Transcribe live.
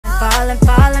falling,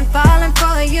 falling, falling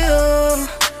for you.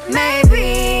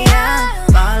 Maybe I'm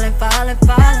falling, falling,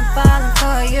 falling, falling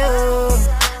for you.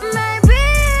 Maybe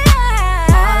I'm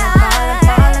falling,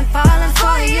 falling, falling, falling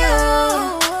for you.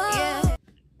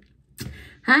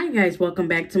 Hi guys, welcome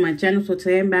back to my channel. So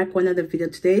today I'm back with another video.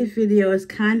 Today's video is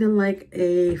kind of like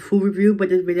a food review, but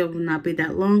this video will not be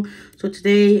that long. So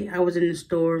today I was in the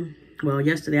store. Well,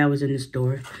 yesterday I was in the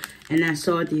store and I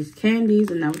saw these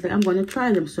candies and I was like, I'm going to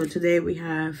try them. So today we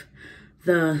have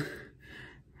the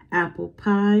apple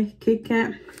pie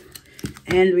Kitkat,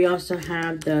 and we also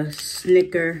have the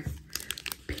Snickers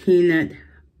peanut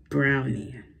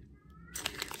brownie.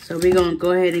 So we're going to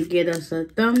go ahead and get us a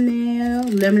thumbnail,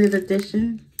 limited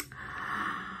edition.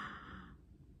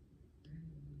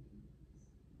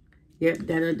 Yep,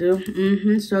 that'll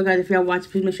do. So guys, if y'all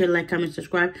watch, please make sure to like, comment,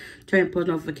 subscribe, turn on post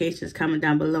notifications, comment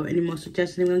down below any more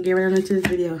suggestions. We're going to get right on into this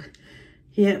video.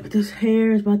 Yep, this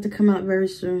hair is about to come out very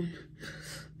soon.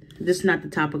 This is not the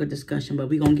topic of discussion, but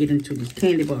we're going to get into these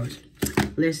candy bars.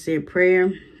 Let's say a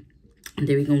prayer, and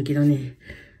then we're going to get on it.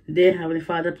 Dear Heavenly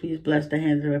Father, please bless the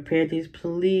hands that prepare these.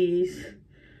 Please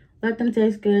let them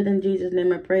taste good. In Jesus'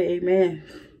 name I pray, amen.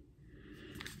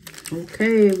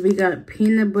 Okay, we got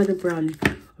peanut butter brownie.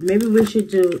 Maybe we should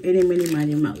do any, mini,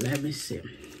 mighty, mo. Let me see.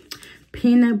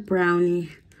 Peanut brownie,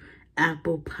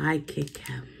 apple pie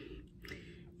Kitkat.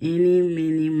 Any,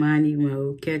 mini, mighty,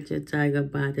 mo. Catch a tiger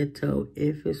by the toe.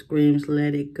 If it screams,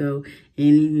 let it go.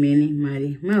 Any, mini,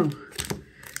 mighty, mo.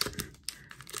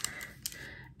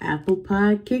 Apple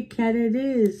pie Kitkat it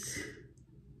is.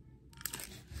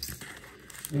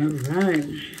 All right.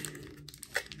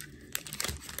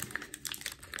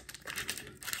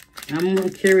 I'm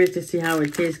curious to see how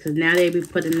it tastes, because now they be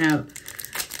putting out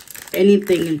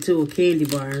anything into a candy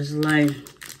bar. It's like,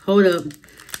 hold up.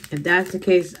 If that's the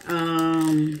case,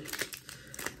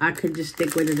 I could just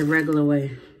stick with it the regular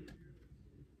way.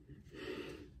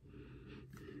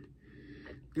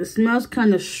 It smells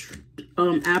kind of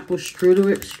apple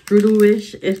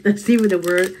strudel-ish, if that's even the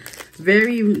word.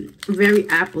 Very, very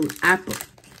apple,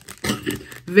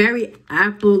 very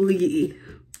apple-y.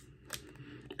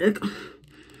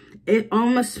 It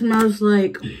almost smells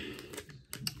like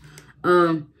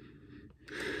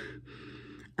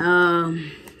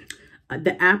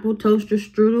the apple toaster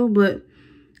strudel, but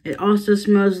it also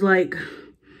smells like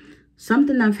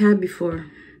something I've had before.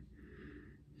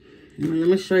 Let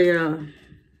me show you.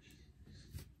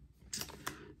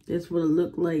 This is what it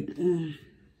looked like.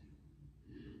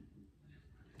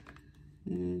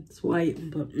 It's white,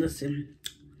 but listen.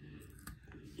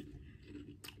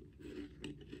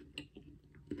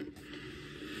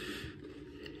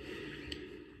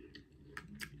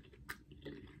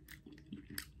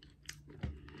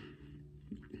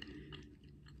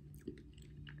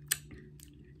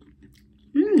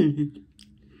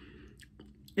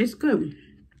 It's good.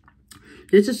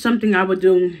 This is something I would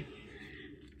do.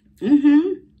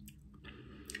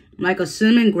 Like a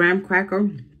cinnamon graham cracker.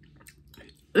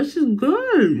 This is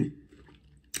good.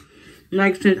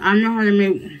 Like, since I know how to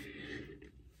make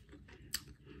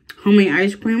homemade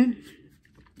ice cream,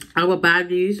 I would buy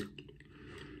these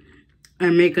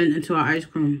and make it into our ice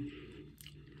cream.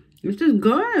 This is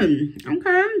good.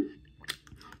 Okay.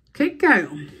 Kitkat.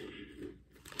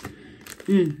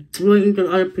 We'll eat the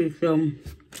other piece, so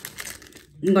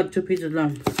we got 2 pieces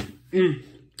left.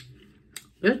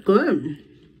 It's good.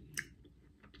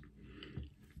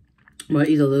 But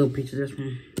eat a little piece of this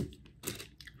one.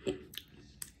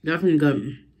 Definitely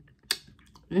good.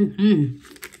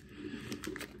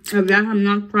 If y'all have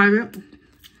not tried it,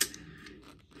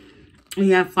 and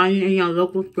y'all find it in your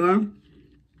local store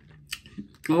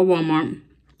or Walmart,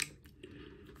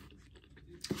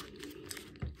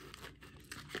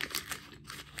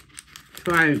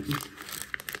 try it.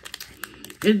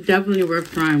 It's definitely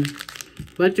worth trying.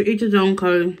 But to each his own,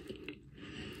 cause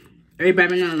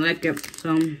everybody may not like it.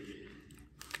 So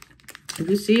if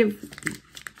you see it,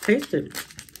 taste it.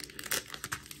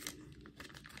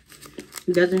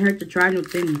 It doesn't hurt to try new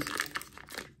things.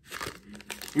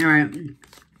 Alright.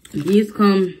 These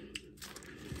come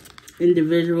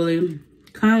individually.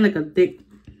 Kind of like a thick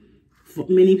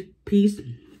mini piece.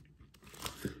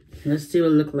 Let's see what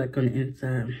it looks like on the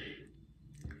inside.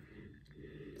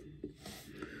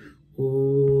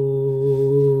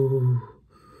 Ooh.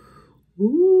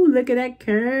 Ooh, look at that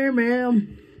caramel.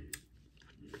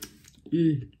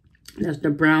 That's the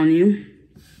brownie.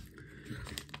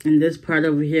 And this part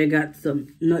over here got some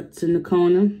nuts in the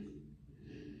corner.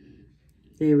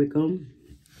 There we go.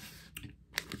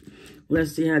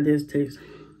 Let's see how this tastes.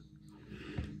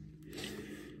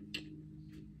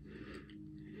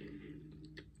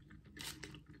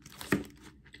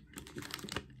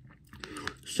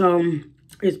 So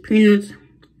it's peanuts,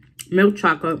 milk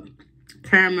chocolate,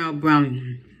 caramel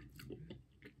brownie.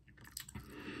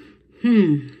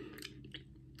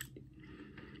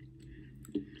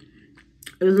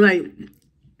 It's like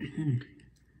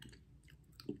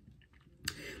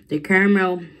the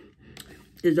caramel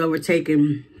is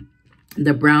overtaking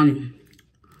the brownie.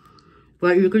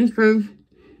 But you can serve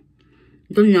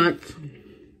the nuts.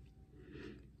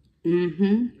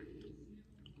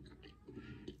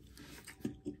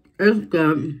 It's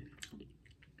good.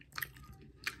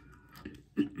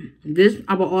 This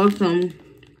I will also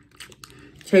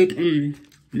take and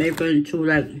make it into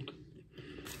like an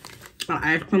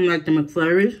ice cream like the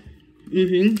McFlurries.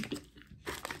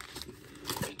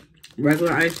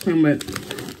 Regular ice cream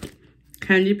with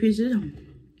candy pieces.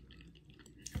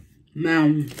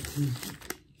 Now,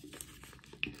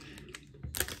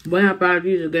 what about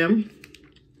these again?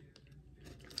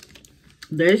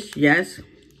 This, yes.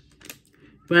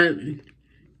 But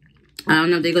I don't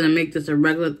know if they're going to make this a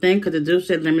regular thing, because it does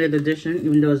say limited edition,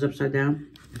 even though it's upside down.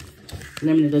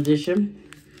 Limited edition.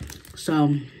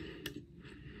 So,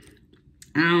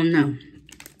 I don't know.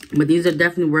 But these are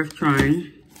definitely worth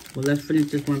trying. Well, let's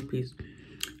finish this one piece.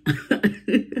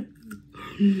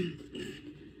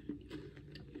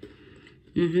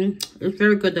 It's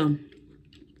very good though.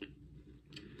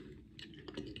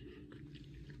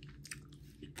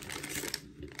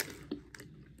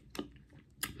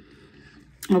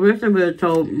 I wish I would have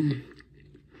told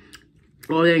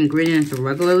all the ingredients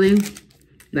regularly,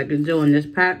 like it's do in this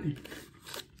pack.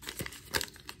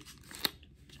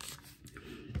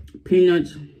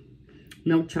 Peanuts,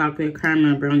 milk chocolate,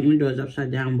 caramel brownie, even though it's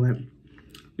upside down, but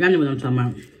y'all know what I'm talking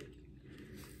about.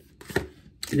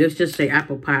 Let's just say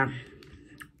apple pie.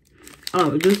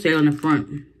 Oh, it does say on the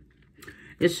front.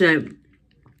 It said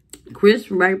crisp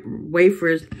ripe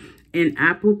wafers and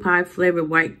apple pie flavored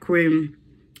white cream.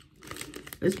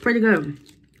 It's pretty good.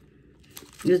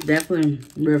 It's definitely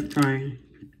worth trying.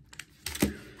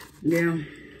 Yeah.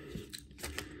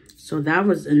 So that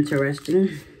was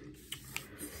interesting.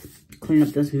 Clean up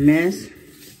this mess.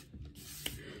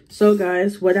 So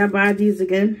guys, would I buy these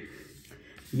again?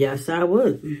 Yes, I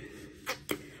would.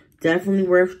 Definitely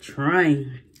worth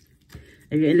trying.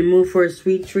 If you're in the mood for a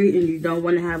sweet treat and you don't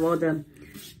want to have all the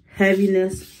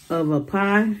heaviness of a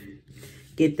pie,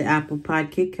 get the apple pie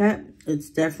Kitkat. It's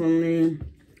definitely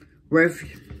worth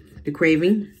the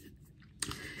craving.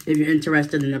 If you're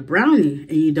interested in a brownie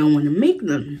and you don't want to make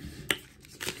them,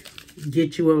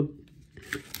 get you a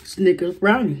Snickers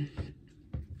brownie.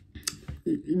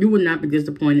 You will not be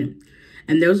disappointed.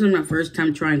 And this was my first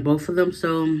time trying both of them,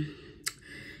 so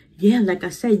yeah, like I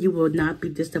said, you will not be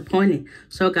disappointed.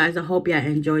 So guys, I hope y'all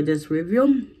enjoyed this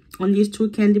review on these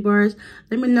two candy bars.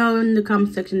 Let me know in the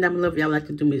comment section down below if y'all like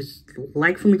to do me,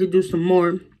 like for me to do some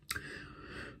more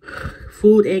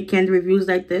food and candy reviews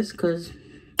like this, because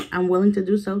I'm willing to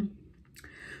do so.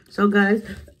 So guys,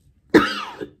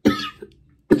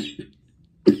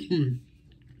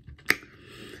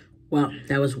 well,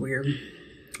 that was weird.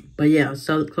 But yeah,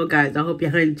 so guys, I hope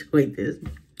y'all enjoyed this.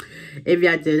 If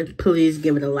y'all did, please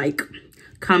give it a like,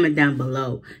 comment down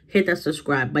below, hit that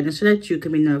subscribe button so that you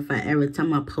can be notified every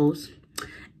time I post.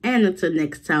 And until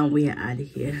next time, we are out of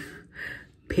here.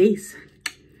 Peace.